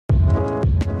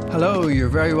Hello, you're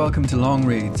very welcome to Long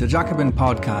Reads, a Jacobin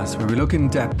podcast where we look in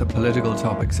depth at political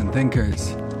topics and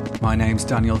thinkers. My name's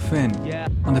Daniel Finn,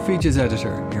 I'm the features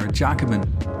editor here at Jacobin,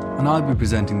 and I'll be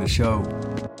presenting the show.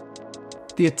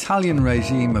 The Italian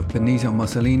regime of Benito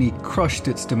Mussolini crushed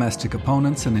its domestic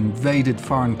opponents and invaded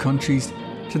foreign countries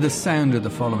to the sound of the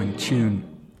following tune.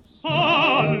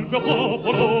 Salve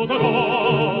popolo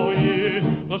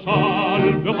d'eroi,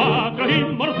 salve patria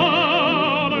immortale.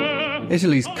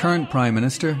 Italy's current Prime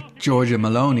Minister, Giorgia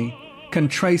Meloni, can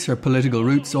trace her political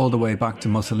roots all the way back to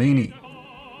Mussolini,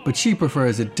 but she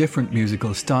prefers a different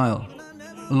musical style.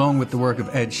 Along with the work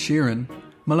of Ed Sheeran,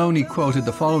 Meloni quoted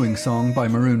the following song by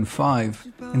Maroon 5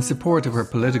 in support of her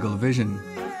political vision.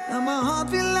 And my heart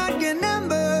feel like an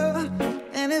ember,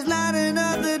 and it's lighting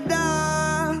up the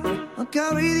dark. I'll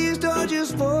carry these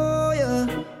torches for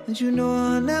you, and you know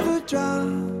I'll never drop.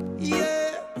 Yeah.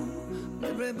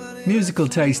 Musical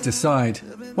taste aside,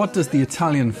 what does the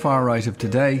Italian far right of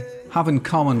today have in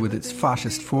common with its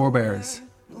fascist forebears?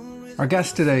 Our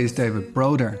guest today is David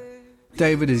Broder.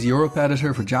 David is Europe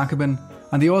editor for Jacobin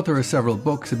and the author of several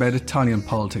books about Italian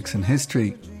politics and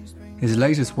history. His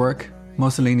latest work,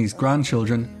 Mussolini's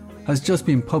Grandchildren, has just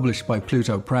been published by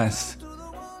Pluto Press.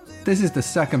 This is the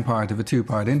second part of a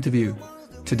two-part interview.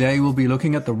 Today we'll be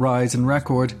looking at the rise and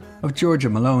record of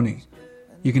Giorgia Meloni.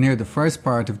 You can hear the first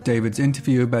part of David's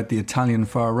interview about the Italian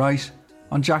far right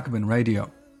on Jacobin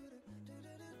Radio.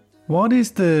 What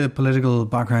is the political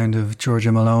background of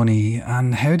Giorgia Meloni,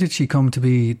 and how did she come to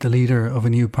be the leader of a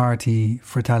new party,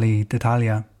 Fratelli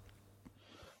d'Italia?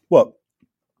 Well,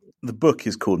 the book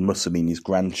is called Mussolini's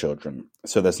Grandchildren,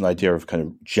 so there's an idea of kind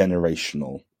of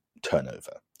generational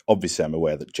turnover. Obviously, I'm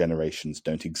aware that generations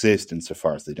don't exist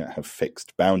insofar as they don't have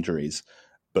fixed boundaries,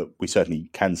 but we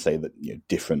certainly can say that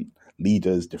different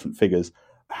leaders, different figures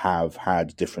have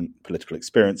had different political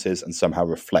experiences and somehow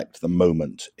reflect the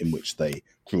moment in which they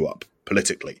grew up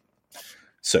politically.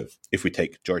 So if we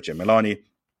take Giorgia Meloni,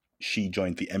 she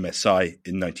joined the MSI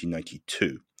in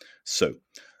 1992. So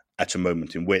at a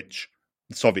moment in which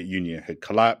the Soviet Union had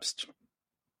collapsed,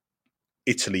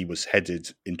 Italy was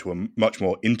headed into a much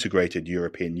more integrated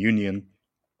European Union,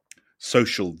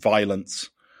 social violence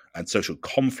and social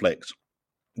conflict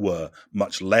were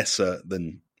much lesser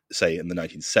than, say, in the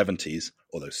 1970s,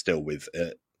 although still with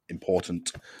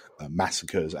important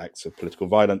massacres, acts of political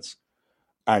violence,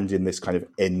 and in this kind of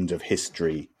end of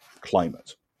history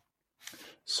climate.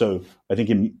 So I think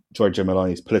in Giorgia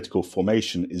Meloni's political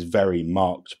formation is very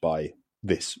marked by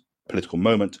this political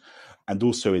moment, and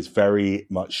also is very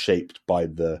much shaped by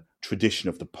the tradition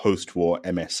of the post-war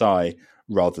MSI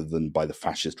rather than by the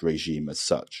fascist regime as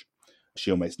such.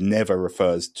 She almost never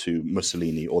refers to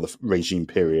Mussolini or the regime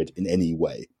period in any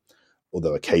way,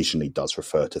 although occasionally does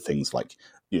refer to things like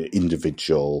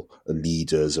individual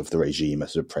leaders of the regime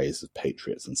as appraised as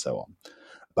patriots and so on.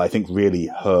 But I think really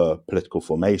her political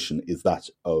formation is that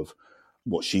of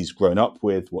what she's grown up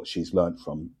with, what she's learned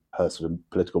from her sort of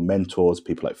political mentors,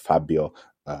 people like Fabio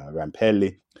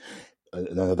Rampelli,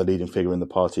 another leading figure in the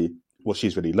party. What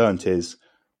she's really learned is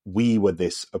we were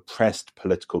this oppressed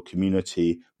political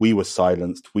community, we were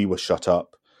silenced, we were shut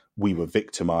up, we were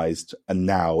victimized, and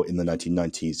now in the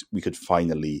 1990s, we could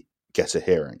finally get a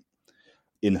hearing.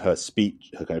 In her speech,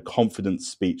 her kind of confidence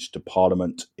speech to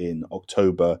Parliament in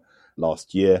October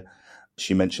last year,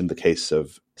 she mentioned the case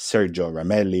of Sergio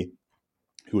Ramelli,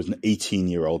 who was an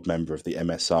 18-year-old member of the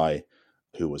MSI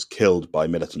who was killed by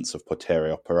militants of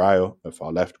Potere Operaio, a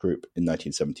far-left group, in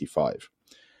 1975.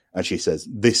 And she says,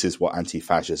 this is what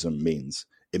anti-fascism means.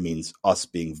 It means us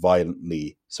being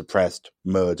violently suppressed,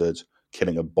 murdered,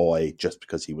 killing a boy just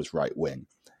because he was right-wing.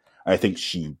 And I think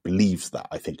she believes that.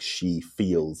 I think she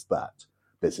feels that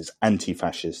there's this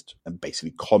anti-fascist and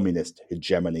basically communist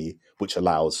hegemony which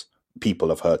allows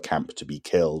people of her camp to be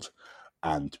killed.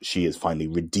 And she is finally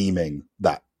redeeming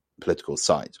that political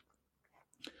side.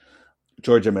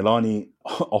 Giorgia Meloni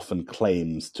often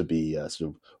claims to be a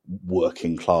sort of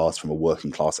working class, from a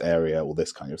working class area, all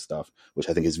this kind of stuff, which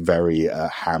I think is very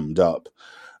hammed up.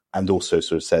 And also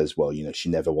sort of says, well, she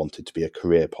never wanted to be a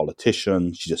career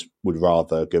politician. She just would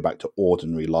rather go back to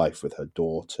ordinary life with her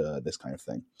daughter, this kind of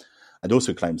thing. And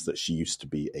also claims that she used to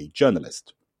be a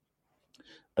journalist.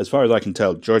 As far as I can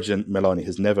tell, Giorgia Meloni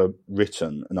has never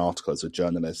written an article as a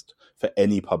journalist for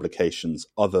any publications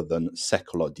other than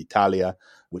Secolo d'Italia,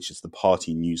 which is the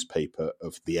party newspaper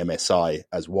of the MSI,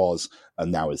 as was,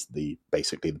 and now is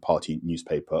basically the party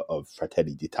newspaper of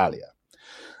Fratelli d'Italia.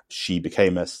 She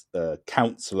became a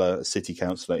city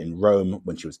councillor in Rome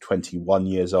when she was 21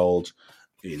 years old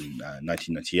in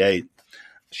 1998.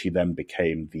 She then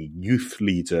became the youth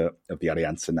leader of the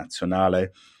Alleanza Nazionale,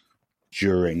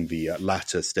 during the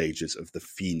latter stages of the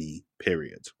Fini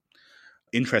period.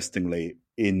 Interestingly,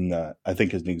 I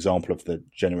think as an example of the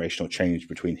generational change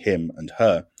between him and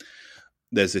her,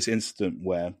 there's this incident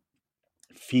where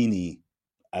Fini,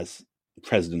 as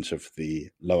president of the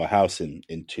lower house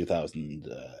in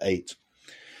 2008,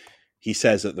 he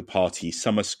says at the party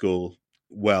summer school,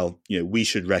 well, we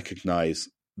should recognize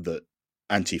that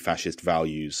anti-fascist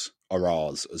values are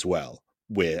ours as well.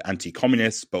 We're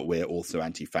anti-communists, but we're also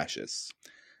anti-fascists.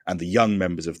 And the young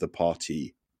members of the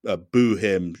party boo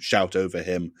him, shout over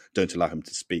him, don't allow him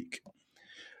to speak.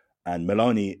 And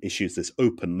Meloni issues this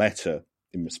open letter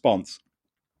in response,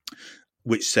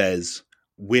 which says,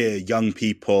 we're young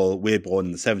people, we're born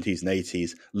in the 70s and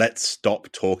 80s, let's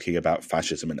stop talking about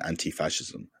fascism and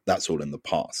anti-fascism. That's all in the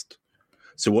past.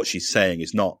 So what she's saying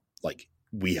is not like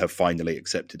we have finally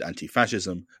accepted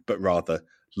anti-fascism, but rather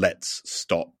let's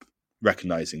stop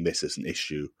recognizing this as an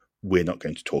issue. We're not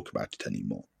going to talk about it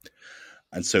anymore.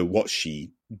 And so what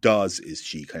she does is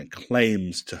she kind of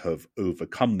claims to have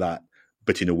overcome that,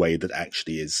 but in a way that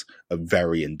actually is a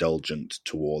very indulgent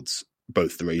towards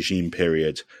both the regime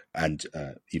period and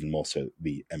even more so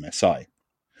the MSI.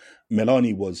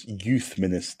 Meloni was youth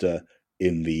minister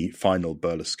in the final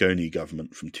Berlusconi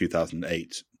government from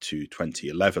 2008 to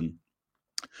 2011.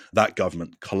 That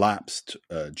government collapsed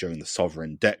during the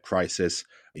sovereign debt crisis.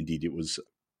 Indeed, it was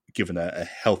given a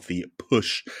healthy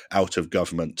push out of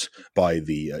government by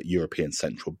the European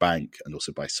Central Bank and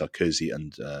also by Sarkozy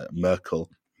and Merkel.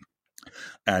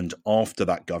 And after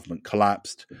that government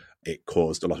collapsed, it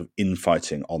caused a lot of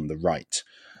infighting on the right,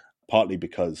 partly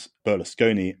because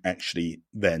Berlusconi actually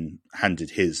then handed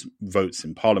his votes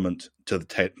in parliament to the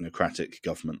technocratic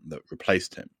government that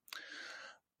replaced him.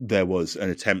 There was an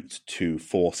attempt to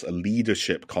force a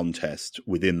leadership contest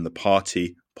within the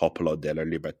party, Popolo della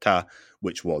Libertà,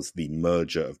 which was the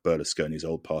merger of Berlusconi's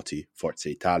old party, Forza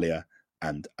Italia,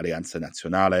 and Alleanza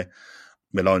Nazionale.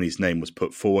 Meloni's name was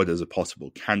put forward as a possible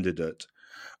candidate,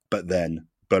 but then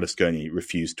Berlusconi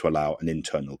refused to allow an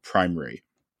internal primary.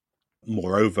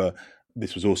 Moreover,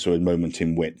 this was also a moment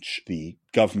in which the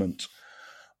government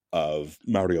of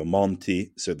Mario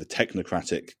Monti, so the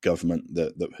technocratic government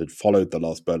that had followed the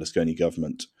last Berlusconi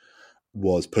government,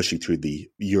 was pushing through the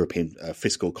European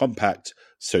fiscal compact,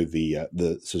 so the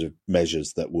sort of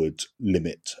measures that would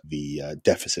limit the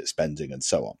deficit spending and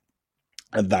so on.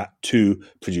 And that too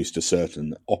produced a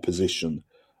certain opposition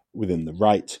within the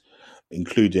right,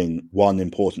 including one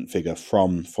important figure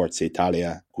from Forza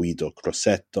Italia, Guido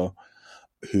Crosetto,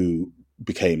 who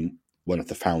became one of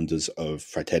the founders of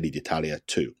Fratelli d'Italia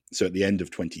too. So at the end of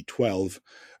 2012,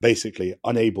 basically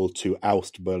unable to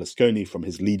oust Berlusconi from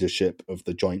his leadership of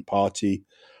the joint party,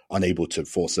 unable to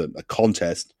force a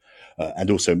contest,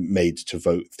 and also made to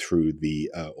vote through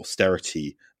the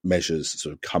austerity measures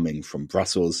sort of coming from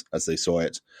Brussels, as they saw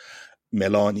it.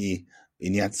 Meloni,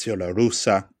 Ignazio La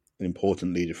Russa, an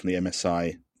important leader from the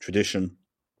MSI tradition,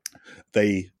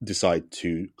 they decide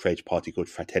to create a party called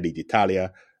Fratelli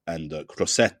d'Italia, and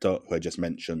Crosetto, who I just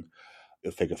mentioned,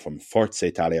 a figure from Forza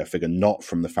Italia, a figure not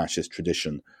from the fascist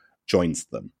tradition, joins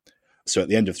them. So at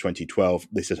the end of 2012,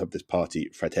 they set up this party,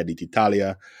 Fratelli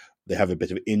d'Italia. They have a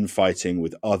bit of infighting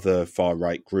with other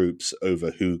far-right groups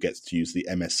over who gets to use the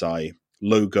MSI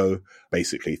logo,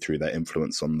 basically through their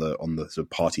influence on the sort of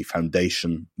party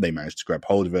foundation. They managed to grab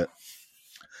hold of it.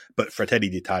 But Fratelli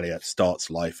d'Italia starts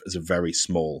life as a very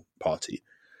small party.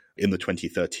 In the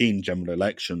 2013 general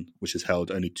election, which is held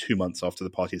only 2 months after the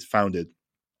party is founded,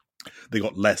 they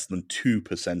got less than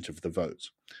 2% of the vote.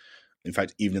 In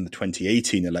fact, even in the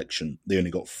 2018 election, they only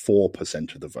got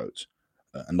 4% of the vote,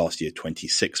 and last year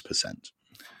 26%.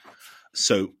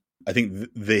 So I think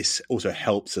this also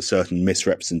helps a certain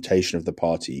misrepresentation of the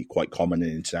party, quite common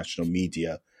in international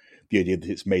media, the idea that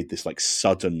it's made this like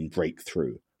sudden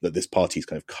breakthrough, that this party's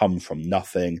kind of come from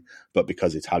nothing, but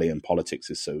because Italian politics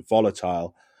is so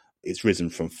volatile, it's risen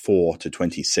from 4 to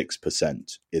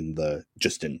 26% in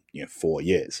 4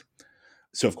 years.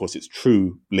 So, of course, it's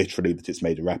true, literally, that it's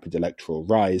made a rapid electoral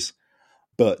rise.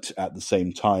 But at the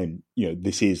same time,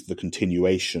 this is the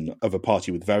continuation of a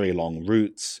party with very long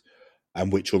roots,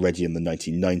 and which already in the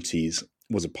 1990s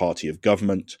was a party of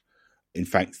government. In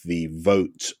fact, the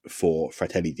vote for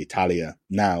Fratelli d'Italia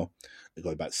now, they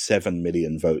got about 7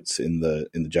 million votes in the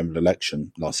general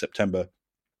election last September,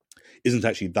 isn't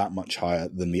actually that much higher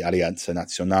than the Alleanza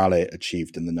Nazionale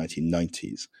achieved in the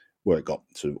 1990s, where it got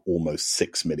sort of almost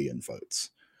 6 million votes.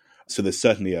 So there's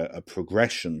certainly a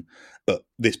progression, but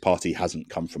this party hasn't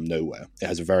come from nowhere. It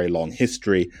has a very long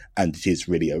history, and it is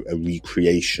really a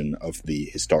recreation of the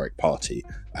historic party.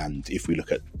 And if we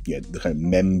look at the kind of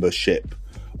membership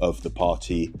of the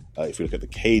party, if we look at the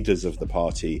cadres of the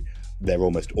party, they're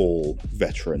almost all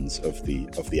veterans of the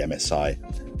MSI,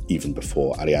 even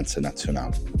before Alianza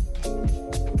Nacional.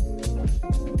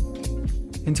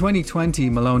 In 2020,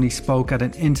 Meloni spoke at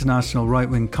an international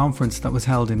right-wing conference that was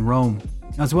held in Rome.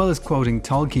 As well as quoting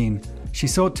Tolkien, she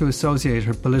sought to associate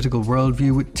her political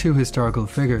worldview with two historical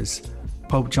figures,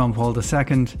 Pope John Paul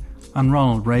II and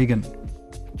Ronald Reagan.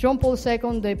 John Paul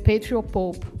II, the Patriot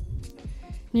Pope,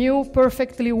 knew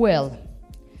perfectly well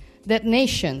that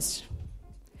nations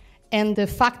and the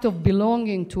fact of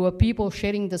belonging to a people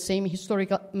sharing the same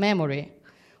historical memory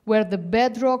were the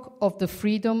bedrock of the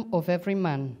freedom of every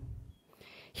man.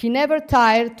 He never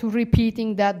tired to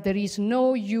repeating that there is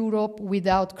no Europe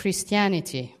without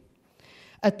Christianity,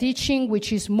 a teaching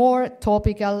which is more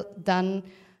topical than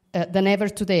ever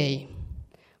today,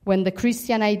 when the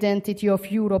Christian identity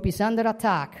of Europe is under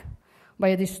attack by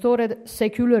a distorted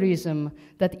secularism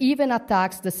that even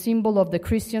attacks the symbol of the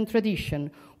Christian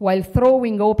tradition while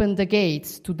throwing open the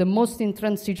gates to the most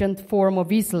intransigent form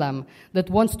of Islam that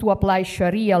wants to apply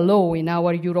Sharia law in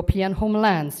our European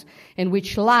homelands and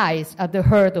which lies at the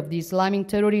heart of the Islamic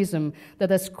terrorism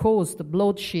that has caused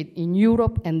bloodshed in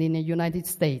Europe and in the United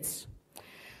States.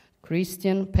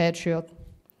 Christian, patriot,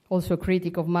 also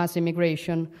critic of mass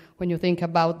immigration. When you think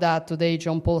about that, today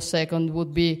John Paul II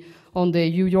would be on the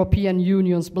European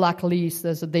Union's blacklist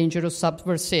as a dangerous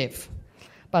subversive,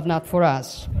 but not for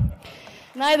us.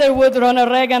 Neither would Ronald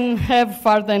Reagan have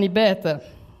fared any better.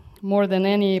 More than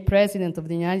any president of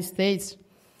the United States,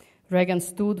 Reagan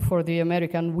stood for the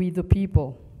American we the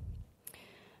people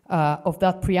of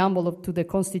that preamble to the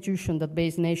Constitution that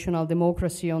based national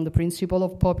democracy on the principle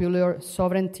of popular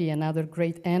sovereignty, another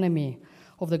great enemy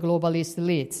of the globalist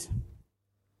elites.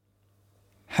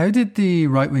 How did the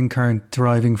right-wing current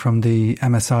deriving from the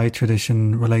MSI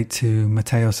tradition relate to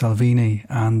Matteo Salvini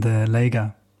and the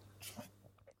Lega?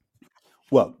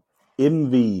 Well, in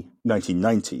the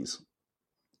 1990s,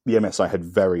 the MSI had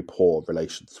very poor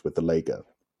relations with the Lega.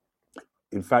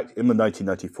 In fact, in the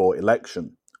 1994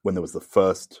 election, when there was the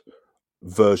first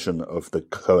version of the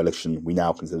coalition we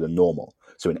now consider normal,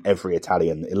 so in every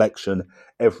Italian election,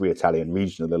 every Italian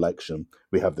regional election,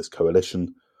 we have this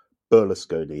coalition,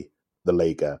 Berlusconi, the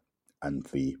Lega, and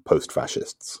the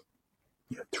post-fascists,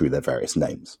 through their various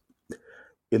names.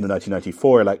 In the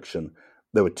 1994 election,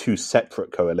 there were two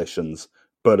separate coalitions,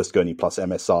 Berlusconi plus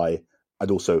MSI,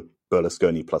 and also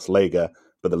Berlusconi plus Lega,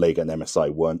 but the Lega and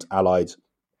MSI weren't allied.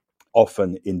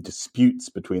 Often in disputes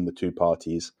between the two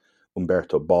parties,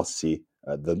 Umberto Bossi,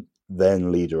 the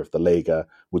then leader of the Lega,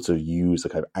 would sort of use a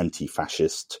kind of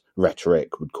anti-fascist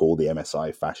rhetoric, would call the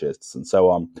MSI fascists, and so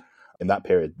on. In that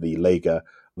period, the Lega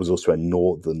was also a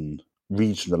northern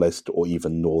regionalist or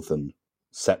even northern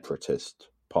separatist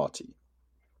party.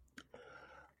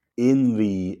 In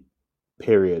the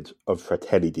period of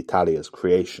Fratelli d'Italia's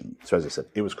creation, so as I said,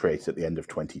 it was created at the end of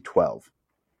 2012.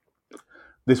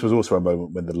 This was also a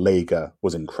moment when the Lega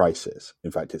was in crisis. In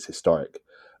fact, its historic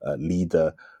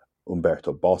leader,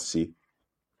 Umberto Bossi,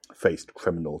 faced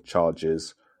criminal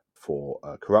charges for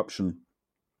corruption,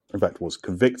 in fact, was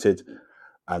convicted,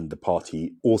 and the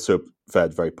party also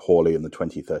fared very poorly in the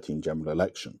 2013 general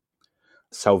election.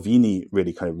 Salvini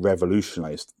really kind of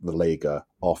revolutionized the Lega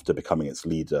after becoming its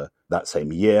leader that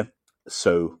same year.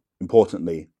 So,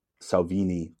 importantly,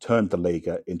 Salvini turned the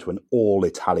Lega into an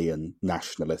all-Italian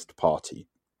nationalist party.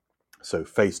 So,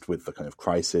 faced with the kind of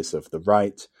crisis of the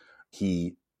right,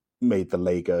 he made the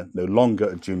Lega no longer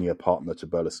a junior partner to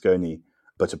Berlusconi,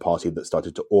 but a party that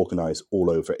started to organize all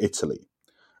over Italy.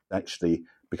 Actually,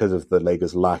 because of the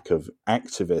Lega's lack of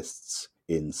activists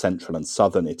in central and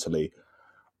southern Italy,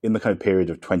 in the kind of period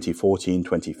of 2014,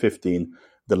 2015,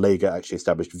 the Lega actually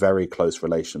established very close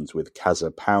relations with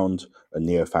Casa Pound, a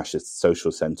neo-fascist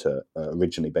social centre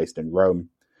originally based in Rome.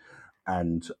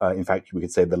 And in fact, we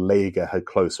could say the Lega had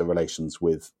closer relations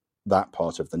with that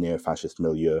part of the neo-fascist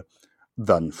milieu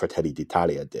than Fratelli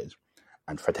d'Italia did.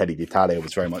 And Fratelli d'Italia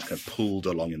was very much kind of pulled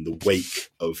along in the wake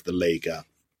of the Lega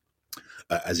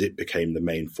as it became the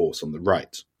main force on the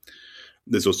right.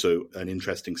 There's also an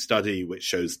interesting study which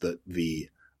shows that the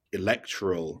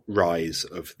electoral rise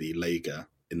of the Lega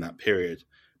in that period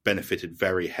benefited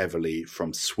very heavily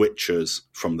from switchers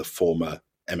from the former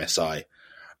MSI,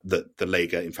 that the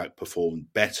Lega in fact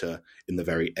performed better in the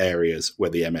very areas where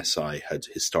the MSI had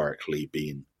historically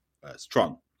been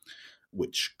strong,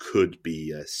 which could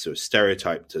be sort of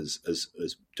stereotyped as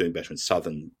doing better in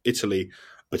southern Italy,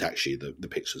 But actually, the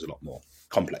picture is a lot more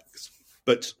complex.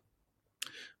 But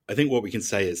I think what we can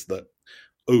say is that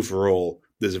overall,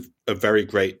 there's a very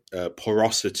great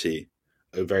porosity,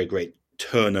 a very great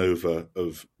turnover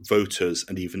of voters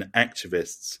and even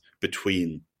activists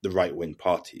between the right-wing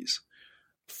parties,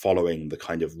 following the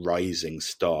kind of rising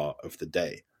star of the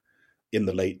day. In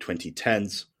the late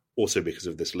 2010s, also because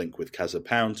of this link with Casa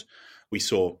Pound, we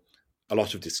saw a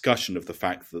lot of discussion of the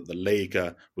fact that the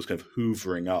Lega was kind of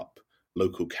hoovering up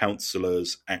local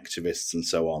councillors, activists, and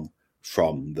so on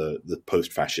from the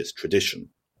post-fascist tradition.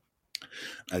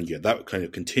 And that kind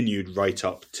of continued right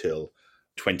up till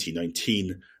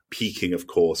 2019, peaking, of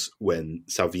course, when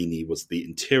Salvini was the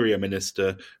interior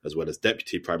minister as well as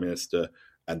deputy prime minister,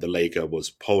 and the Lega was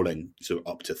polling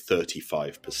up to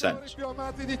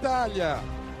 35%.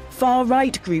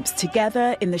 Far-right groups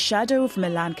together in the shadow of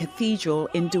Milan Cathedral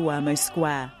in Duomo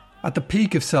Square. At the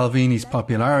peak of Salvini's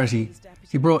popularity,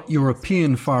 he brought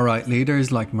European far-right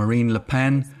leaders like Marine Le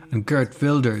Pen and Geert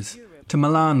Wilders to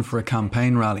Milan for a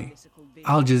campaign rally.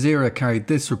 Al Jazeera carried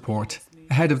this report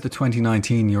ahead of the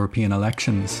 2019 European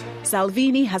elections.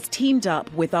 Salvini has teamed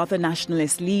up with other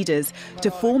nationalist leaders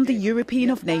to form the European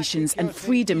of Nations and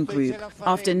Freedom Group.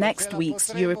 After next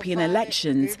week's European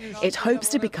elections, it hopes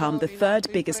to become the third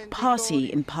biggest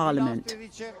party in Parliament.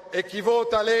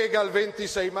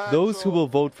 Those who will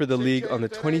vote for the League on the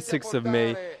 26th of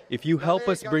May, if you help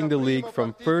us bring the League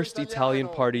from first Italian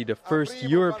party to first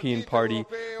European party,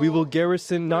 we will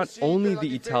garrison not only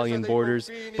the Italian borders,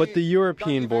 but the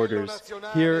European borders.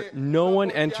 Here, no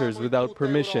one enters without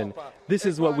permission. This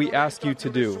is what we ask you to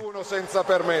do.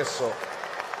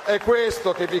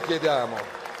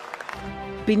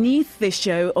 Beneath this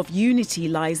show of unity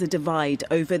lies a divide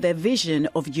over their vision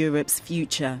of Europe's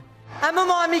future.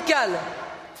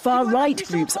 Far-right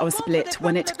groups are split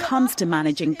when it comes to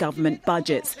managing government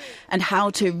budgets and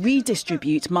how to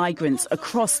redistribute migrants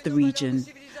across the region.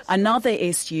 Another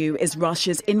issue is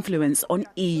Russia's influence on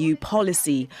EU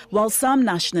policy. While some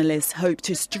nationalists hope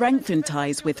to strengthen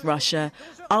ties with Russia,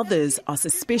 others are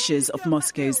suspicious of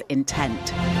Moscow's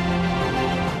intent.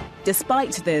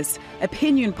 Despite this,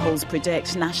 opinion polls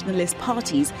predict nationalist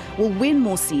parties will win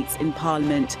more seats in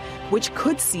Parliament, which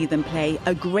could see them play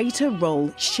a greater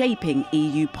role shaping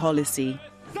EU policy.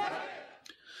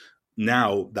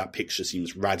 Now that picture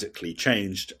seems radically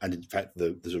changed, and in fact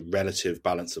the relative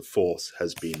balance of force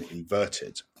has been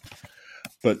inverted.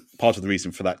 But part of the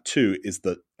reason for that too is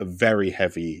that a very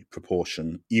heavy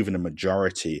proportion, even a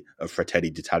majority of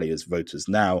Fratelli d'Italia's voters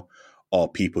now are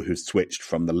people who've switched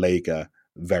from the Lega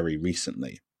very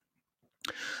recently.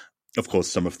 Of course,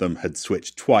 some of them had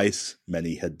switched twice.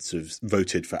 Many had sort of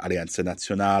voted for Alleanza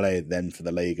Nazionale, then for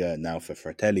the Lega, now for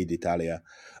Fratelli d'Italia.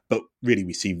 But really,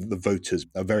 we see the voters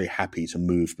are very happy to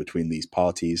move between these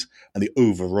parties, and the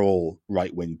overall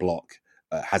right-wing bloc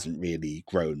hasn't really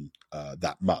grown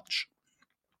that much.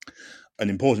 An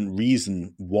important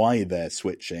reason why they're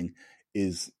switching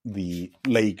is the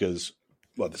Lega's,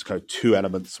 well, there's kind of two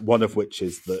elements, one of which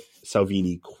is that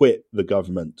Salvini quit the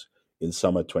government in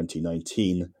summer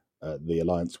 2019, the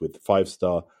alliance with Five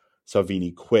Star.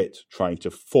 Salvini quit trying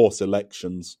to force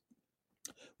elections,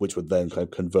 which would then kind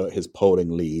of convert his polling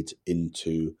lead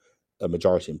into a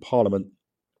majority in parliament,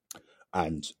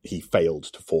 and he failed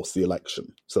to force the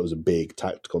election. So it was a big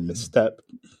tactical misstep.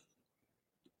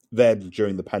 Then,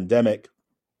 during the pandemic,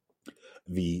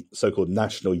 the so-called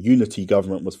National Unity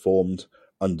Government was formed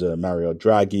under Mario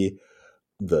Draghi,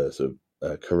 the sort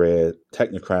of career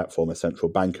technocrat, former central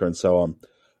banker, and so on,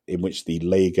 in which the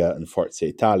Lega and Forza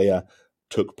Italia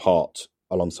took part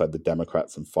alongside the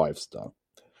Democrats and Five Star.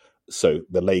 So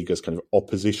the Lega's kind of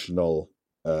oppositional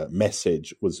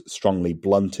message was strongly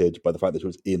blunted by the fact that it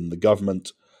was in the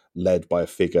government, led by a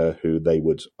figure who they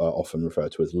would often refer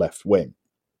to as left-wing.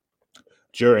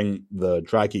 During the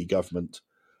Draghi government,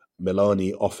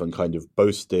 Meloni often kind of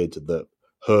boasted that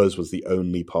hers was the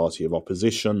only party of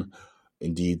opposition,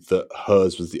 indeed that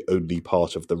hers was the only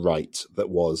part of the right that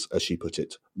was, as she put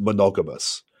it,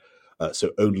 monogamous.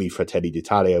 So only Fratelli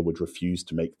d'Italia would refuse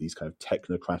to make these kind of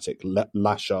technocratic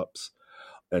lash-ups.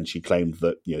 And she claimed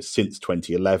that, since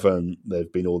 2011, there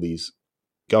have been all these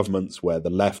governments where the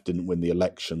left didn't win the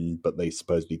election, but they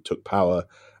supposedly took power,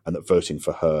 and that voting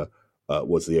for her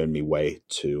was the only way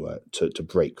to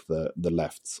break the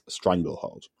left's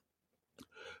stranglehold.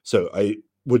 So I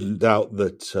wouldn't doubt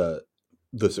that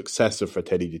the success of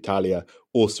Fratelli d'Italia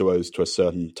also owes to a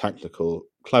certain tactical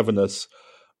cleverness,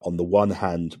 on the one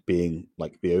hand being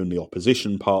like the only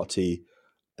opposition party,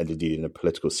 and indeed in a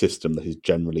political system that is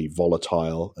generally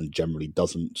volatile and generally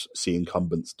doesn't see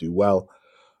incumbents do well,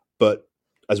 but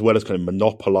as well as kind of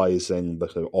monopolizing the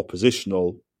kind of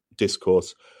oppositional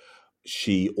discourse.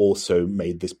 She also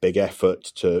made this big effort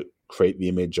to create the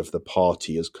image of the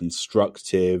party as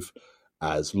constructive,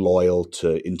 as loyal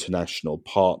to international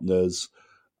partners,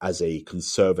 as a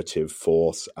conservative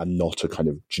force and not a kind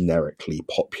of generically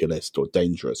populist or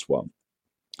dangerous one.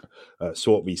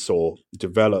 So what we saw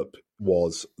develop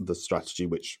was the strategy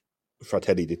which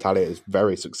Fratelli d'Italia is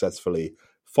very successfully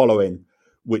following,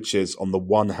 which is on the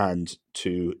one hand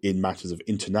to, in matters of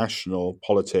international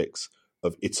politics,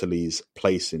 of Italy's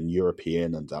place in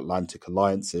European and Atlantic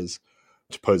alliances,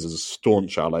 to pose as a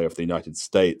staunch ally of the United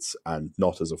States and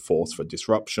not as a force for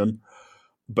disruption,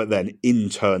 but then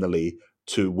internally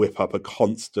to whip up a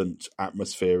constant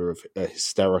atmosphere of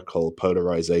hysterical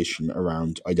polarization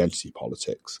around identity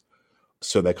politics.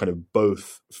 So they're kind of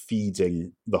both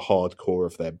feeding the hardcore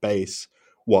of their base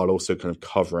while also kind of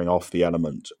covering off the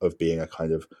element of being a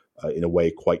kind of, in a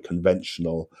way, quite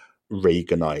conventional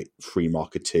Reaganite, free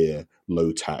marketeer,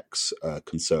 low tax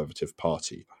conservative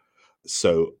party.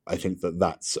 So I think that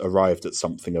that's arrived at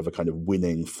something of a kind of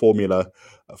winning formula.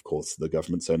 Of course, the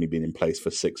government's only been in place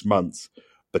for 6 months,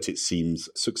 but it seems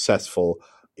successful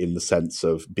in the sense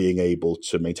of being able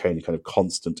to maintain a kind of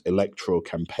constant electoral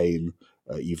campaign,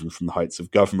 even from the heights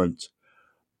of government,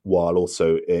 while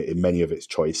also in many of its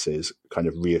choices kind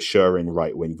of reassuring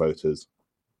right-wing voters.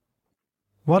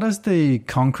 What has the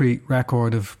concrete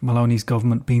record of Meloni's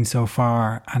government been so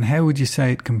far, and how would you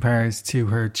say it compares to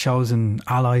her chosen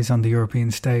allies on the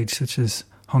European stage, such as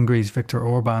Hungary's Viktor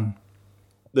Orban?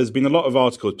 There's been a lot of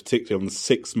articles, particularly on the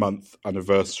 6-month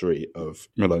anniversary of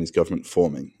Meloni's government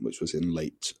forming, which was in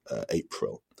late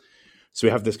April. So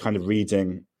we have this kind of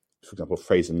reading. For example,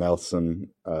 Fraser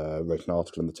Nelson wrote an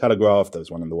article in The Telegraph, there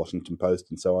was one in the Washington Post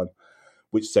and so on,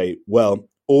 which say, well,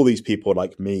 all these people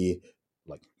like me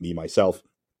myself,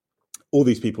 all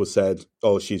these people said,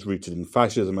 oh, she's rooted in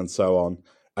fascism and so on,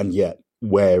 and yet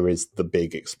where is the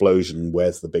big explosion?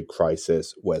 Where's the big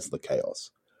crisis? Where's the chaos?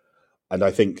 And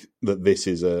I think that this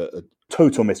is a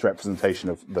total misrepresentation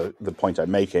of the point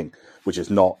I'm making, which is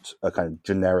not a kind of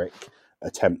generic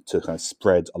attempt to kind of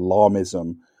spread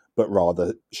alarmism, but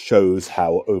rather shows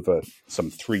how over some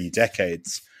 3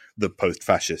 decades, the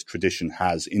post-fascist tradition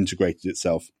has integrated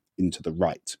itself into the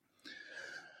right.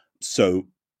 So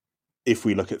if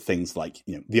we look at things like,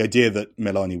 the idea that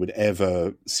Meloni would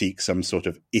ever seek some sort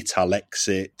of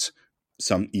Italexit,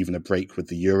 even a break with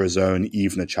the Eurozone,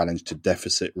 even a challenge to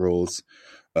deficit rules,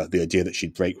 the idea that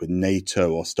she'd break with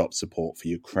NATO or stop support for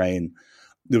Ukraine,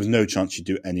 there was no chance she'd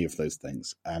do any of those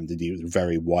things. And indeed, it was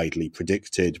very widely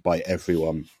predicted by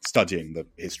everyone studying the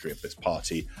history of this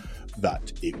party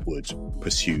that it would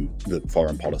pursue the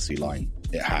foreign policy line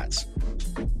it has.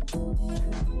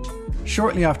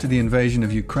 Shortly after the invasion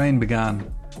of Ukraine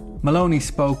began, Meloni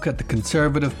spoke at the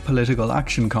Conservative Political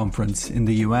Action Conference in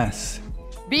the US.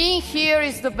 Being here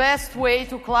is the best way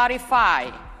to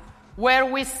clarify where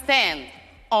we stand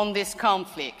on this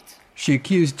conflict. She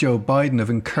accused Joe Biden of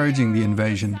encouraging the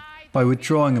invasion by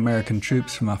withdrawing American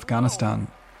troops from Afghanistan.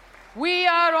 We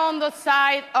are on the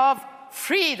side of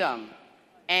freedom,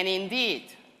 and indeed,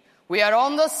 we are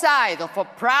on the side of a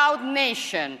proud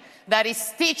nation that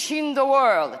is teaching the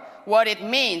world what it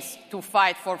means to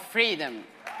fight for freedom.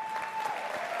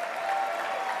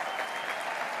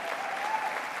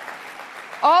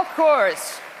 Of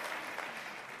course,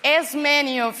 as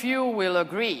many of you will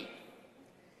agree,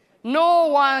 no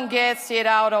one gets it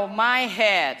out of my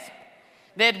head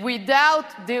that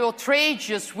without the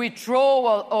outrageous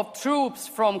withdrawal of troops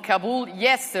from Kabul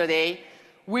yesterday,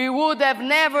 we would have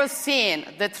never seen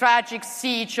the tragic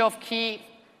siege of Kyiv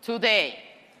today.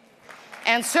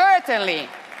 And certainly,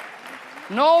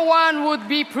 no one would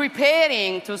be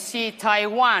preparing to see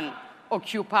Taiwan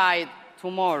occupied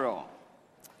tomorrow.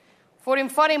 For in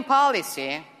foreign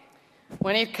policy,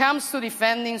 when it comes to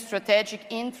defending strategic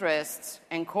interests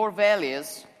and core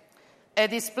values, a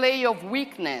display of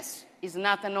weakness is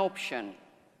not an option.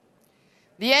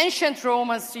 The ancient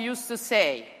Romans used to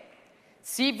say,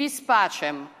 si vis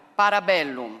pacem, para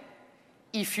bellum.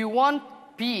 If you want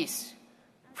peace,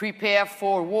 prepare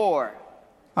for war.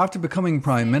 After becoming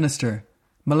Prime Minister,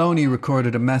 Meloni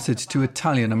recorded a message to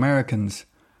Italian Americans,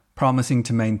 promising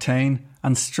to maintain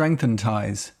and strengthen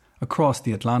ties across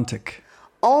the Atlantic.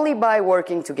 Only by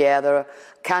working together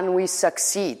can we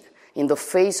succeed in the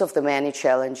face of the many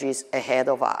challenges ahead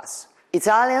of us.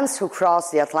 Italians who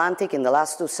crossed the Atlantic in the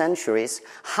last 2 centuries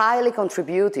highly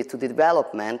contributed to the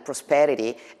development,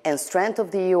 prosperity, and strength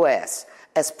of the US,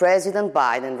 as President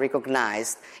Biden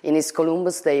recognized in his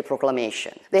Columbus Day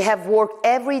proclamation. They have worked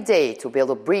every day to build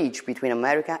a bridge between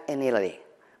America and Italy,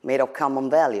 made of common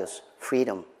values,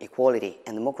 freedom, equality,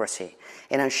 and democracy,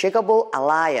 an unshakable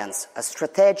alliance, a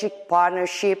strategic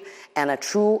partnership, and a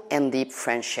true and deep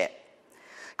friendship.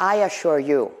 I assure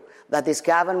you that this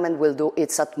government will do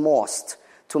its utmost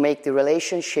to make the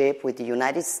relationship with the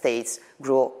United States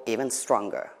grow even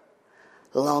stronger.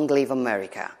 Long live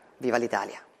America. Viva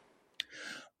l'Italia.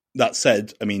 That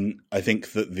said, I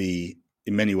think that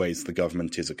in many ways, the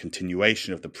government is a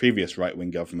continuation of the previous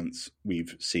right-wing governments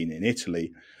we've seen in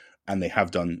Italy, and they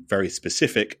have done very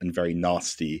specific and very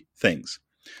nasty things.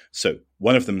 So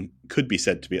one of them could be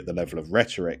said to be at the level of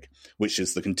rhetoric, which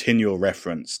is the continual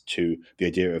reference to the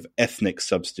idea of ethnic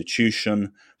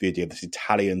substitution, the idea that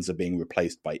Italians are being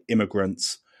replaced by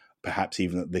immigrants, perhaps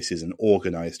even that this is an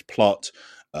organized plot.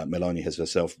 Meloni has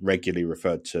herself regularly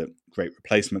referred to Great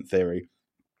Replacement theory.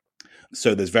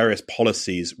 So there's various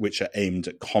policies which are aimed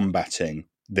at combating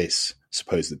this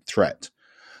supposed threat.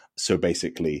 So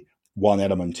basically, one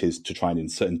element is to try and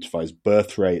incentivize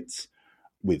birth rates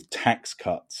with tax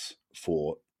cuts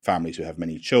for families who have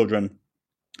many children.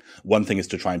 One thing is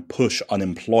to try and push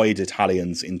unemployed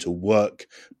Italians into work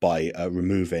by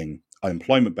removing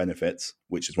unemployment benefits,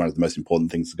 which is one of the most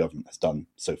important things the government has done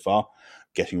so far,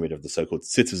 getting rid of the so-called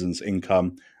citizens'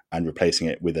 income and replacing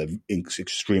it with an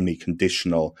extremely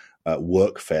conditional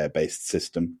workfare-based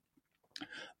system,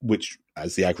 which,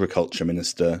 as the agriculture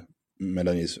minister,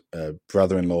 Meloni's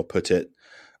brother-in-law, put it,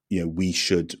 we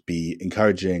should be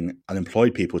encouraging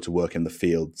unemployed people to work in the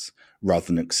fields rather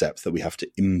than accept that we have to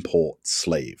import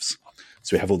slaves.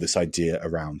 So we have all this idea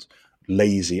around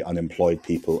lazy unemployed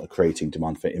people are creating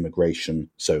demand for immigration,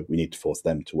 so we need to force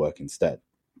them to work instead.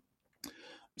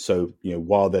 So,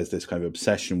 while there's this kind of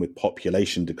obsession with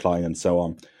population decline and so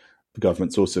on, the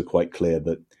government's also quite clear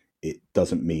that it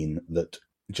doesn't mean that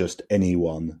just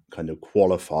anyone kind of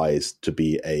qualifies to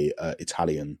be a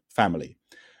Italian family.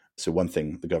 So one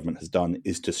thing the government has done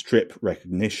is to strip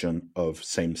recognition of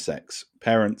same-sex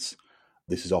parents.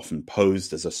 This is often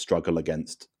posed as a struggle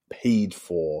against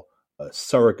paid-for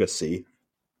surrogacy,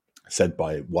 said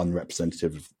by one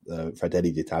representative of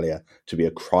Fratelli d'Italia to be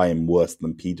a crime worse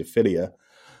than paedophilia.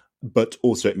 But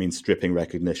also it means stripping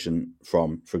recognition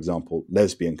from, for example,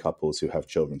 lesbian couples who have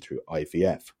children through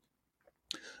IVF.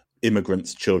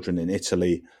 Immigrants' children in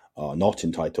Italy are not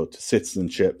entitled to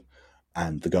citizenship,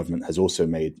 and the government has also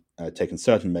taken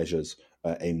certain measures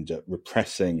aimed at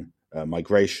repressing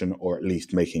migration, or at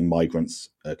least making migrants'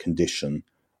 condition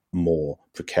more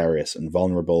precarious and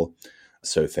vulnerable.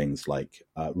 So things like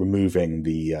removing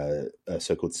the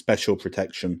so-called special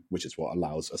protection, which is what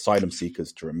allows asylum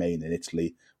seekers to remain in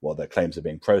Italy while their claims are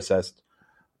being processed.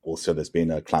 Also, there's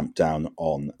been a clampdown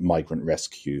on migrant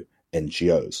rescue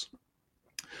NGOs.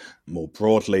 More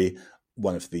broadly,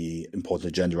 one of the important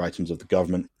agenda items of the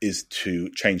government is to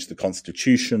change the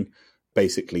constitution,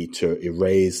 basically to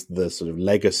erase the sort of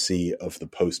legacy of the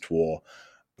post-war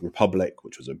republic,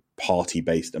 which was a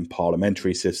party-based and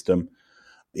parliamentary system,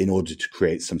 in order to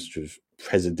create some sort of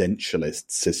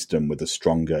presidentialist system with a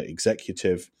stronger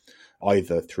executive,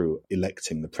 either through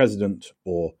electing the president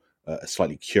or a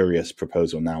slightly curious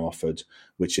proposal now offered,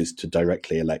 which is to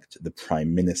directly elect the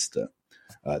prime minister.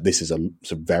 This is a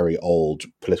sort of very old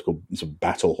political sort of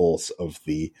battle horse of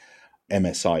the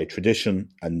MSI tradition,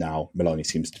 and now Meloni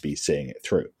seems to be seeing it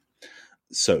through.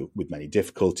 So with many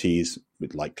difficulties,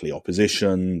 with likely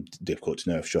opposition, difficult to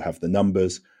know if she'll have the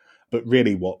numbers, but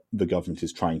really what the government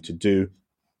is trying to do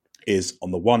is,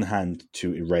 on the one hand,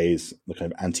 to erase the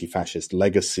kind of anti-fascist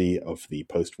legacy of the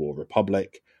post-war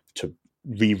republic, to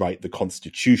rewrite the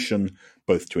constitution,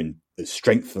 both to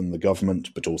strengthen the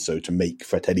government, but also to make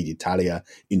Fratelli d'Italia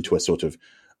into a sort of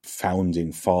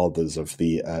founding fathers of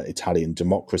the Italian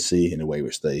democracy in a way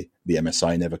which the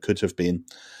MSI never could have been,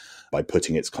 by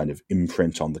putting its kind of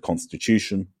imprint on the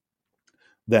constitution.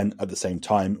 Then at the same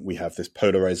time, we have this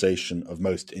polarization of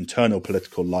most internal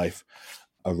political life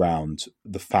around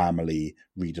the family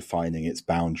redefining its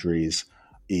boundaries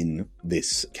in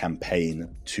this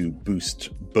campaign to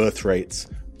boost birth rates,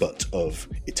 but of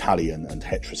Italian and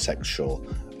heterosexual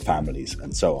families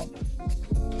and so on.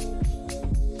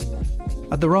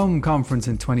 At the Rome conference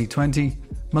in 2020,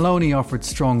 Meloni offered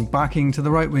strong backing to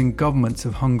the right-wing governments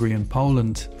of Hungary and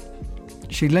Poland.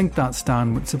 She linked that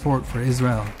stand with support for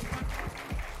Israel.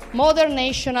 Modern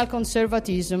national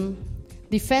conservatism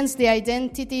defends the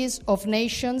identities of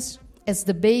nations as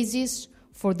the basis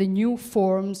for the new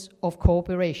forms of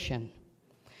cooperation.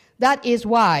 That is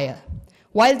why,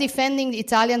 while defending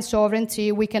Italian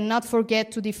sovereignty, we cannot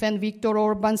forget to defend Viktor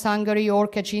Orban's Hungary or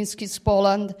Kaczynski's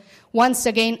Poland, once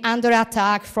again under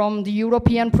attack from the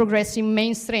European progressive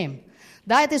mainstream.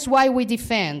 That is why we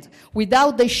defend,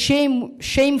 without the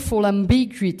shameful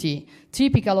ambiguity,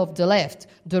 typical of the left,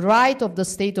 the right of the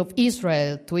State of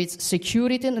Israel to its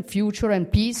security and future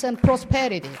and peace and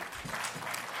prosperity.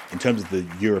 In terms of the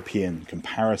European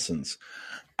comparisons,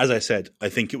 as I said, I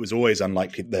think it was always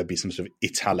unlikely there'd be some sort of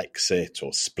Italexit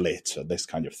or split or this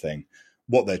kind of thing.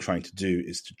 What they're trying to do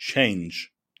is to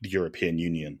change the European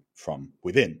Union from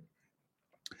within.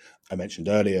 I mentioned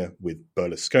earlier with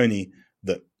Berlusconi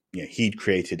that he'd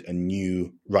created a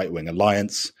new right-wing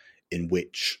alliance in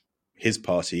which his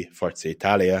party, Forza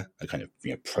Italia, a kind of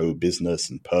pro-business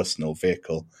and personal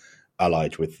vehicle,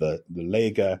 allied with the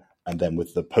Lega and then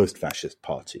with the post-fascist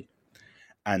party.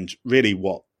 And really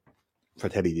what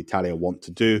Fratelli d'Italia want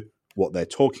to do, what they're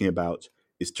talking about,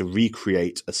 is to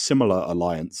recreate a similar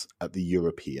alliance at the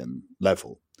European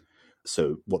level.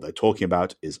 So what they're talking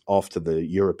about is after the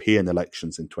European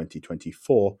elections in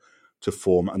 2024 to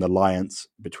form an alliance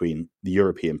between the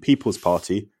European People's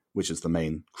Party, which is the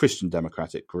main Christian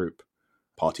democratic group,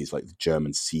 parties like the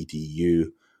German CDU,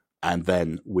 and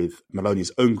then with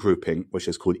Meloni's own grouping, which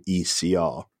is called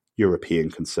ECR, European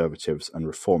Conservatives and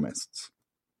Reformists.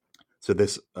 So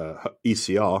this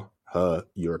ECR, her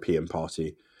European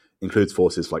party, includes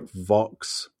forces like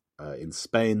Vox in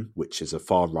Spain, which is a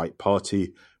far-right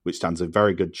party, which stands a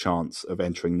very good chance of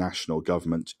entering national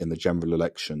government in the general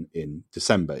election in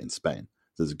December in Spain.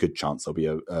 There's a good chance there'll be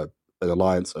an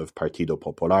alliance of Partido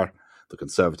Popular, the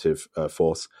conservative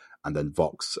force, and then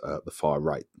Vox, the far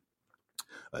right.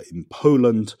 In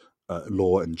Poland,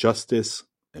 Law and Justice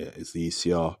is the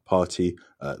ECR party.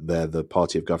 They're the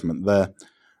party of government there.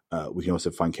 We can also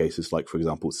find cases like, for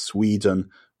example, Sweden,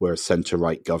 where a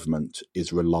centre-right government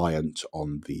is reliant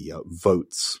on the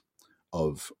votes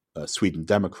of Sweden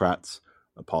Democrats,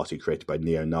 a party created by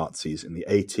neo-Nazis in the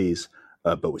 80s,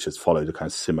 but which has followed a kind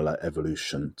of similar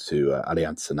evolution to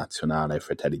Alleanza Nazionale,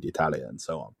 Fratelli d'Italia, and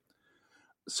so on.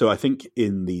 So I think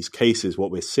in these cases,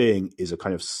 what we're seeing is a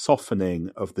kind of softening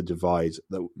of the divide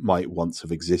that might once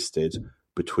have existed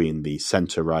between the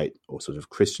centre-right or sort of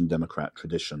Christian Democrat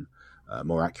tradition,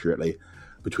 more accurately,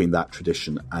 between that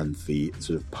tradition and the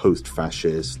sort of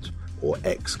post-fascist or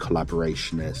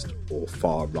ex-collaborationist or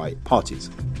far-right parties.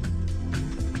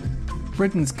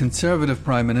 Britain's Conservative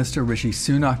Prime Minister Rishi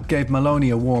Sunak gave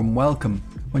Meloni a warm welcome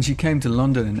when she came to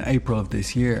London in April of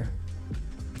this year.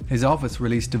 His office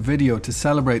released a video to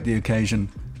celebrate the occasion,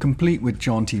 complete with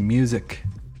jaunty music.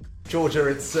 Georgia,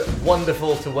 it's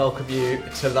wonderful to welcome you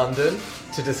to London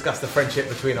to discuss the friendship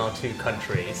between our two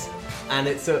countries. And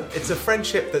it's a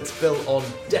friendship that's built on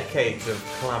decades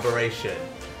of collaboration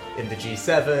in the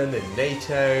G7, in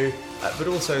NATO, but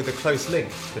also the close link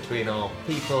between our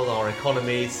people, our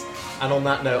economies. And on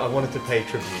that note, I wanted to pay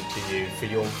tribute to you for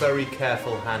your very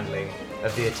careful handling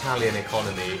of the Italian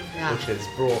economy, which has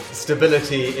brought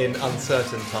stability in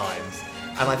uncertain times.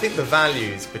 And I think the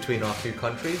values between our two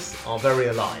countries are very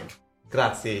aligned.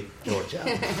 Grazie, Georgia.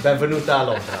 Benvenuta a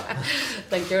Londra.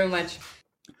 Thank you very much.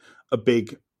 A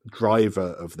big driver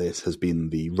of this has been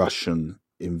the Russian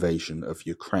invasion of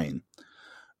Ukraine.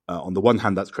 On the one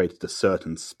hand, that's created a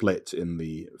certain split in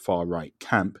the far-right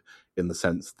camp in the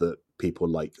sense that people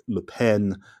like Le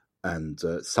Pen and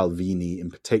Salvini in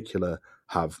particular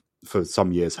have, for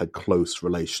some years, had close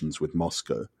relations with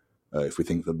Moscow. If we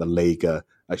think that the Lega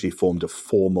actually formed a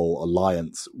formal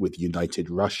alliance with United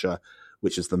Russia,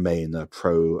 which is the main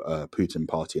pro-Putin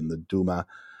party in the Duma,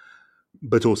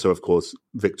 but also, of course,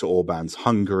 Viktor Orban's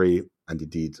Hungary, and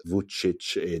indeed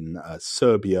Vučić in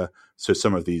Serbia. So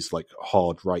some of these like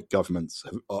hard right governments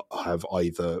have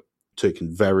either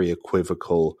taken very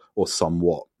equivocal or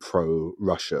somewhat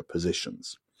pro-Russia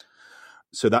positions.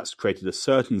 So that's created a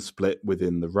certain split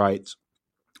within the right,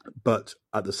 but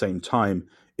at the same time,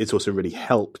 it's also really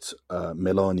helped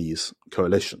Meloni's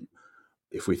coalition.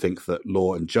 If we think that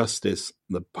Law and Justice,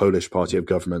 the Polish party of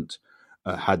government,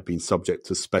 had been subject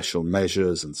to special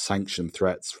measures and sanction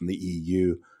threats from the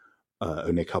EU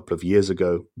only a couple of years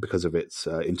ago because of its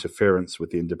interference with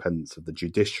the independence of the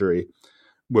judiciary,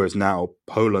 whereas now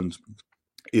Poland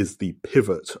is the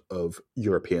pivot of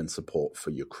European support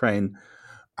for Ukraine,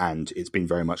 and it's been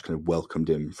very much kind of welcomed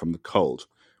in from the cold.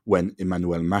 When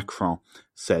Emmanuel Macron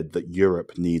said that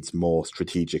Europe needs more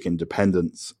strategic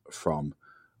independence from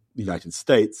the United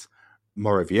States,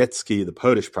 Morawiecki, the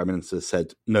Polish prime minister,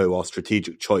 said, no, our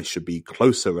strategic choice should be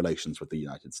closer relations with the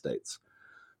United States.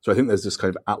 So I think there's this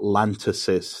kind of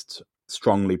Atlanticist,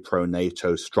 strongly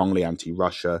pro-NATO, strongly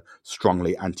anti-Russia,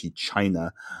 strongly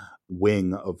anti-China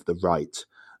wing of the right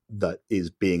that is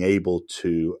being able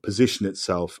to position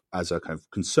itself as a kind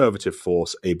of conservative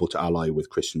force able to ally with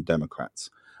Christian Democrats.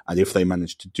 And if they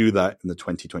manage to do that in the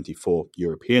 2024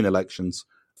 European elections,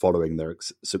 following their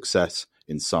success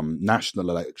in some national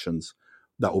elections,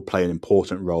 that will play an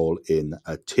important role in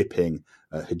tipping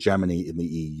hegemony in the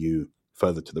EU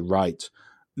further to the right,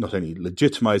 not only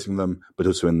legitimizing them, but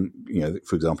also in,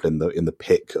 for example, in the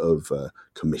pick of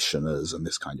commissioners and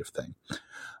this kind of thing.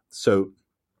 So,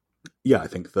 yeah, I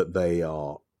think that they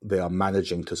are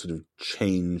managing to sort of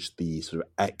change the sort of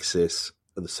axis,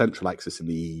 the central axis in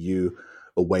the EU,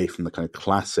 away from the kind of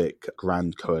classic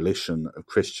grand coalition of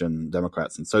Christian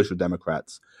Democrats and Social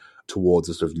Democrats towards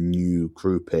a sort of new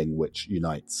grouping which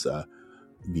unites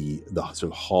the sort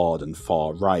of hard and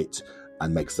far right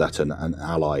and makes that an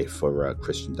ally for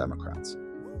Christian Democrats.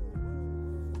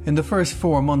 In the first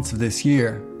 4 months of this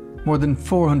year, more than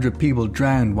 400 people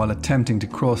drowned while attempting to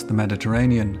cross the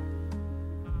Mediterranean.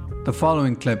 The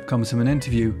following clip comes from an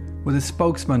interview with a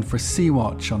spokesman for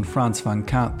Sea-Watch on France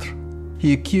 24.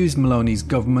 He accused Meloni's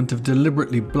government of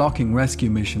deliberately blocking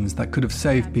rescue missions that could have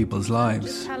saved people's lives.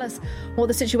 Just tell us what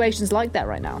the situation's like there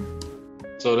right now.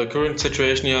 So the current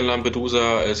situation here in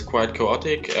Lampedusa is quite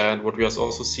chaotic, and what we have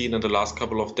also seen in the last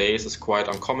couple of days is quite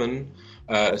uncommon,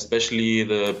 especially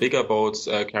the bigger boats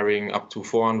carrying up to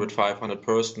 400, 500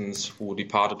 persons who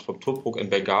departed from Tobruk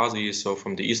and Benghazi, so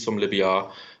from the east from Libya,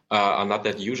 are not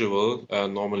that usual.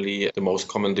 Normally, the most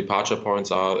common departure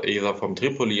points are either from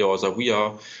Tripoli or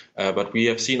Zawiya, but we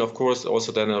have seen, of course,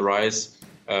 also then a rise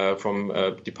from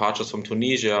departures from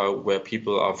Tunisia, where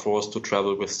people are forced to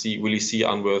travel with really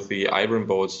sea-unworthy iron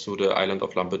boats to the island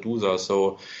of Lampedusa.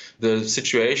 So the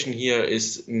situation here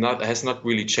has not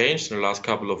really changed in the last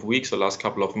couple of weeks or last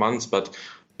couple of months, but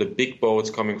the big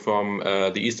boats coming from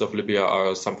the east of Libya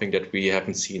are something that we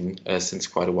haven't seen since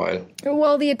quite a while.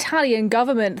 Well, the Italian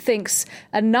government thinks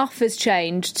enough has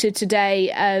changed to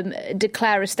today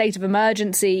declare a state of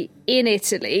emergency in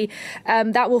Italy.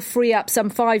 That will free up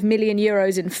some €5 million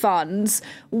in funds.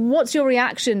 What's your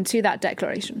reaction to that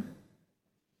declaration?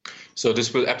 So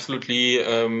this will absolutely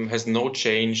has no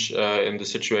change in the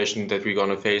situation that we're going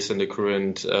to face in the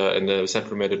current in the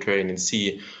Central Mediterranean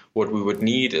Sea. What we would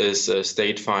need is a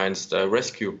state-financed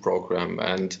rescue program,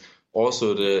 and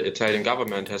also the Italian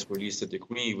government has released a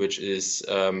decree which is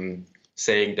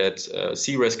saying that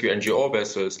sea rescue NGO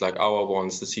vessels like our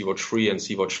ones, the Sea-Watch 3 and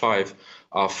Sea-Watch 5,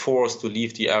 are forced to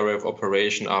leave the area of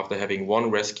operation after having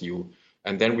one rescue.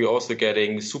 And then we're also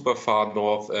getting super far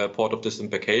north port of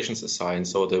disembarkations assigned.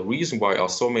 So the reason why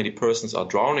so many persons are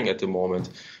drowning at the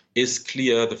moment is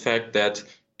clear. The fact that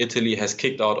Italy has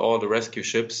kicked out all the rescue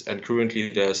ships and currently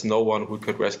there's no one who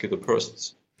could rescue the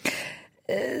persons.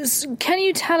 Can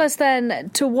you tell us then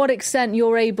to what extent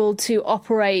you're able to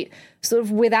operate sort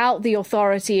of without the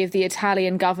authority of the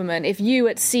Italian government? If you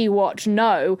at Sea-Watch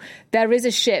know there is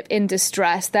a ship in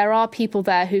distress, there are people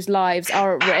there whose lives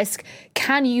are at risk,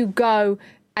 can you go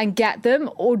and get them,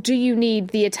 or do you need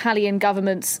the Italian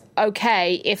government's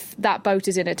okay if that boat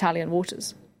is in Italian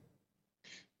waters?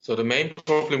 So the main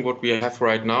problem what we have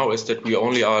right now is that we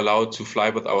only are allowed to fly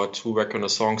with our two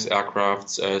reconnaissance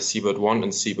aircrafts, Seabird 1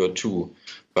 and Seabird 2.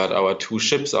 But our two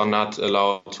ships are not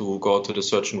allowed to go to the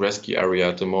search and rescue area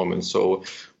at the moment. So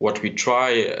what we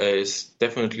try is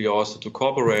definitely also to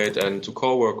cooperate and to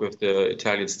co-work with the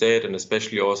Italian state and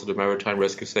especially also the maritime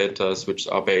rescue centers, which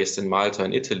are based in Malta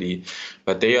and Italy.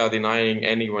 But they are denying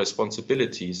any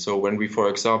responsibility. So when we, for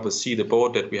example, see the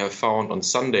boat that we have found on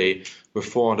Sunday with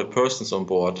 400 persons on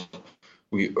board,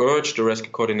 we urge the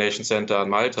Rescue Coordination Center in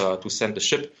Malta to send the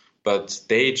ship, but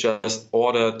they just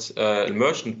ordered a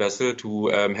merchant vessel to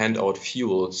hand out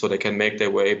fuel so they can make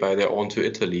their way by their own to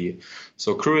Italy.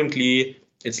 So currently,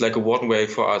 it's like a one-way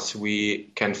for us. We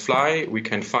can fly, we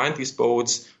can find these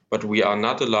boats, but we are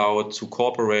not allowed to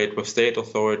cooperate with state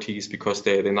authorities because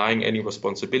they're denying any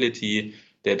responsibility.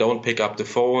 They don't pick up the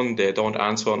phone, they don't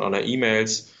answer on our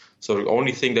emails. So the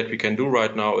only thing that we can do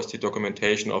right now is the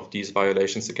documentation of these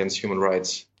violations against human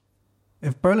rights.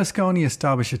 If Berlusconi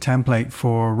established a template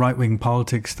for right-wing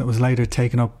politics that was later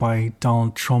taken up by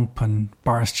Donald Trump and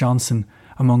Boris Johnson,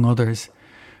 among others,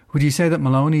 would you say that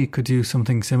Meloni could do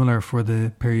something similar for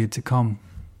the period to come?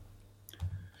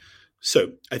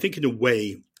 So I think in a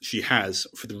way she has,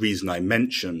 for the reason I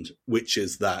mentioned, which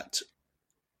is that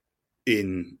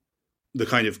in the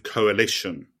kind of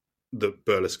coalition that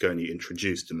Berlusconi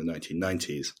introduced in the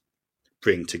 1990s,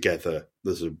 bring together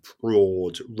the sort of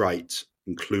broad right,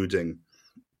 including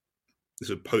the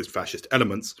sort of post-fascist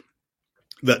elements,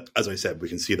 that, as I said, we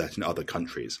can see that in other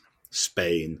countries.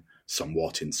 Spain,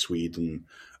 somewhat in Sweden,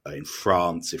 in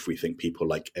France, if we think people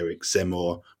like Eric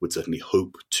Zemmour would certainly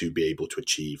hope to be able to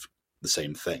achieve the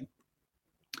same thing.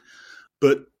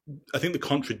 But I think the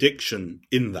contradiction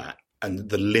in that and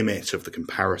the limit of the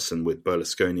comparison with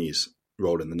Berlusconi's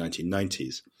role in the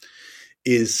 1990s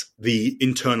is the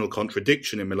internal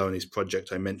contradiction in Meloni's project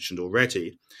I mentioned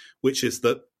already, which is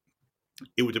that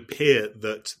it would appear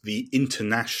that the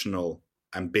international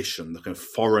ambition, the kind of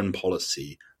foreign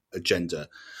policy agenda,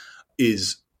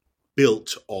 is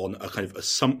built on a kind of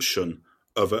assumption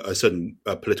of a certain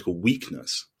political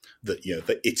weakness, that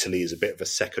that Italy is a bit of a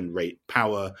second-rate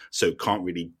power, so can't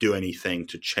really do anything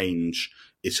to change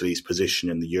Italy's position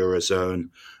in the Eurozone,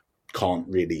 can't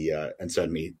really, and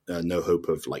certainly no hope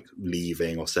of like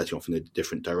leaving or setting off in a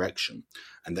different direction,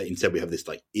 and that instead we have this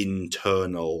like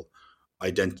internal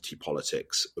identity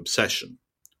politics obsession,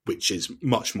 which is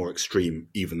much more extreme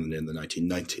even than in the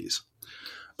 1990s.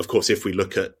 Of course, if we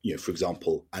look at, for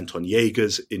example, Anton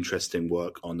Jaeger's interesting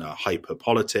work on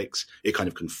hyperpolitics, it kind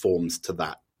of conforms to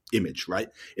that image, right?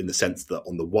 In the sense that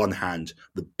on the one hand,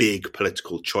 the big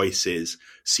political choices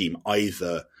seem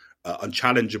either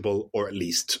unchallengeable or at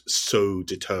least so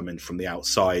determined from the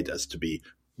outside as to be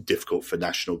difficult for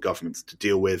national governments to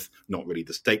deal with, not really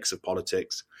the stakes of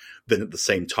politics. Then at the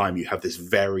same time, you have this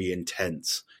very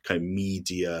intense kind of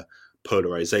media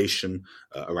polarization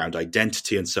around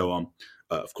identity and so on.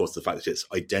 Of course, the fact that it's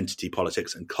identity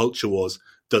politics and culture wars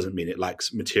doesn't mean it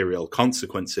lacks material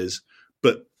consequences,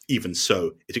 but even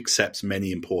so, it accepts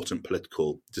many important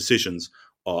political decisions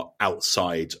are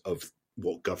outside of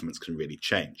what governments can really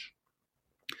change.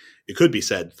 It could be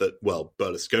said that, well,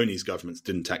 Berlusconi's governments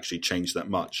didn't actually change that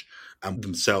much and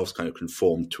themselves kind of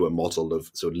conformed to a model of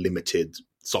sort of limited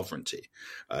sovereignty.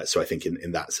 So I think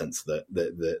in that sense,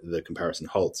 the comparison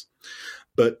holds.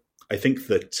 But I think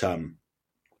that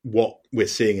what we're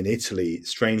seeing in Italy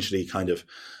strangely kind of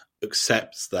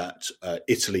accepts that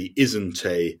Italy isn't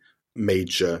a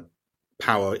major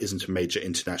power, isn't a major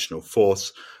international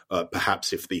force.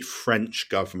 Perhaps if the French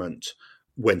government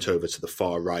went over to the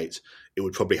far right, it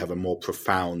would probably have a more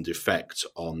profound effect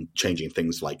on changing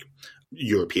things like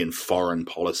European foreign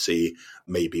policy,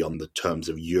 maybe on the terms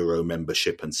of Euro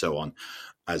membership and so on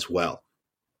as well.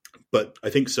 But I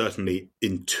think certainly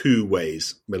in two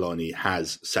ways, Meloni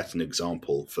has set an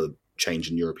example for change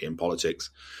in European politics,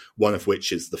 one of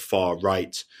which is the far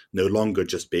right no longer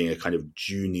just being a kind of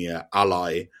junior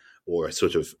ally or a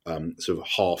sort of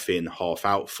half in, half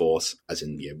out force, as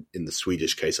in in the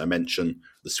Swedish case I mentioned,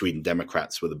 the Sweden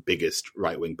Democrats were the biggest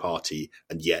right-wing party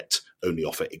and yet only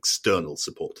offer external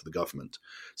support to the government.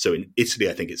 So in Italy,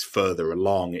 I think it's further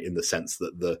along in the sense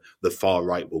that the far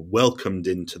right were welcomed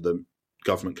into the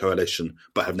government coalition,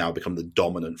 but have now become the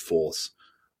dominant force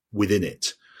within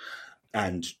it.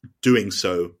 And doing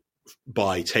so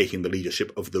by taking the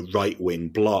leadership of the right-wing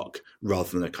bloc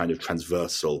rather than a kind of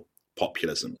transversal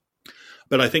populism.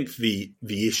 But I think the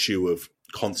issue of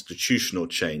constitutional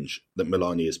change that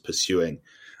Meloni is pursuing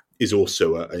is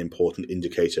also an important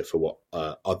indicator for what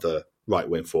other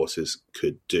right-wing forces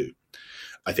could do.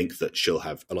 I think that she'll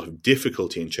have a lot of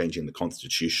difficulty in changing the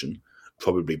constitution,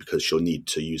 probably because she'll need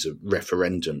to use a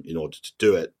referendum in order to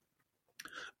do it.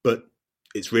 But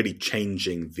it's really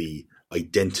changing the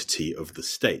identity of the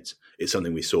state. It's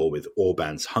something we saw with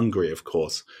Orban's Hungary, of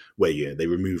course, where they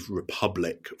remove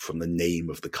republic from the name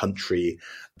of the country,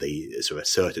 they sort of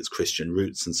assert its Christian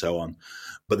roots and so on.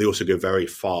 But they also go very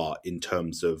far in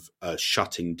terms of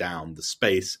shutting down the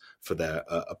space for their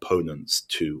opponents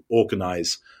to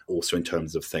organize, also in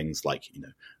terms of things like,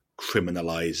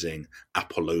 criminalizing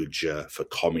apologia for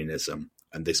communism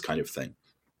and this kind of thing.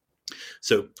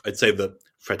 So I'd say that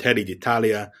Fratelli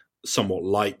d'Italia, somewhat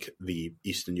like the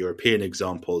Eastern European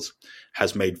examples,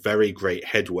 has made very great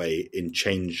headway in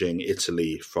changing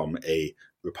Italy from a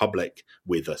republic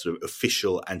with a sort of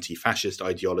official anti-fascist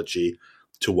ideology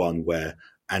to one where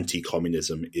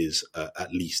anti-communism is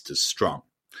at least as strong.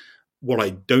 What I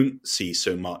don't see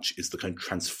so much is the kind of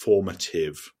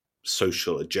transformative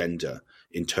social agenda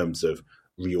in terms of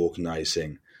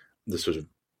reorganizing the sort of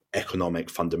economic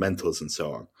fundamentals and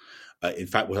so on. In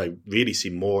fact, what I really see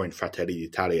more in Fratelli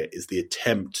d'Italia is the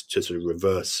attempt to sort of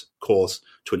reverse course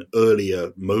to an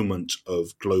earlier moment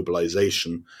of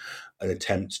globalization, an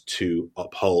attempt to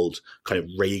uphold kind of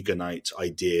Reaganite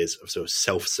ideas of sort of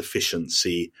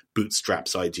self-sufficiency,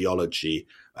 bootstraps ideology,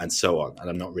 and so on. And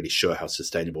I'm not really sure how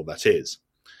sustainable that is.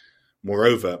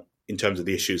 Moreover, in terms of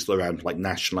the issues around like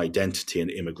national identity and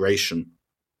immigration,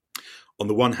 on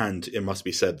the one hand, it must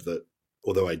be said that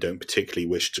although I don't particularly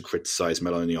wish to criticize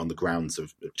Meloni on the grounds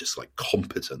of just like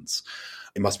competence,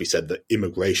 it must be said that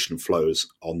immigration flows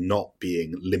are not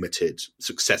being limited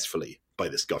successfully by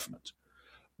this government.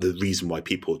 The reason why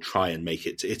people try and make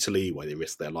it to Italy, why they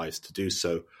risk their lives to do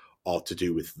so, are to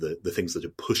do with the things that are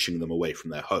pushing them away from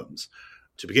their homes.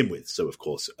 to begin with. So, of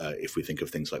course, if we think of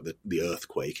things like the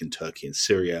earthquake in Turkey and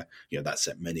Syria, that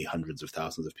set many hundreds of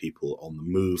thousands of people on the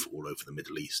move all over the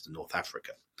Middle East and North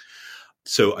Africa.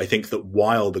 So I think that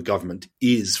while the government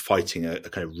is fighting a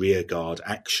kind of rearguard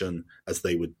action, as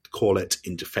they would call it,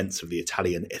 in defense of the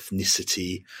Italian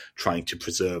ethnicity, trying to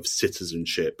preserve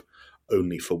citizenship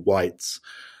only for whites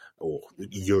or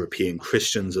European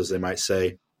Christians, as they might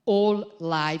say. All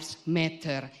lives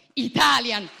matter.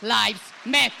 Italian lives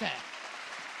matter.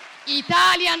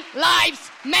 Italian lives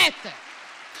matter.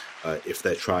 If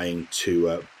they're trying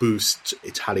to boost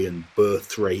Italian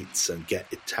birth rates and get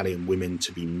Italian women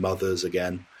to be mothers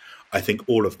again, I think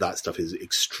all of that stuff is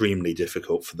extremely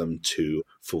difficult for them to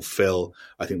fulfill.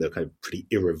 I think they're kind of pretty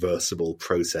irreversible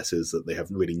processes that they have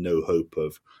really no hope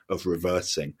of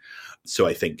reversing. So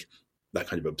I think that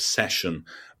kind of obsession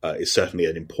is certainly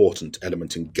an important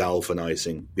element in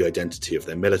galvanizing the identity of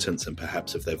their militants and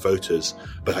perhaps of their voters,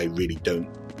 but I really don't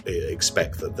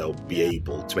expect that they'll be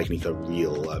able to make any kind of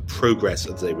real progress,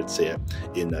 as they would see it,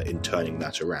 in turning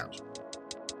that around.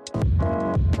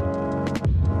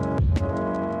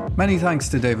 Many thanks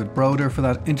to David Broder for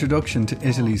that introduction to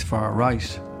Italy's far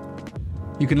right.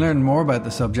 You can learn more about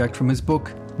the subject from his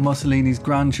book Mussolini's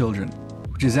Grandchildren,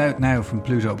 which is out now from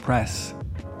Pluto Press.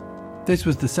 This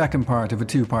was the second part of a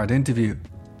two-part interview.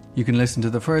 You can listen to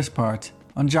the first part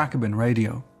on Jacobin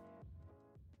Radio.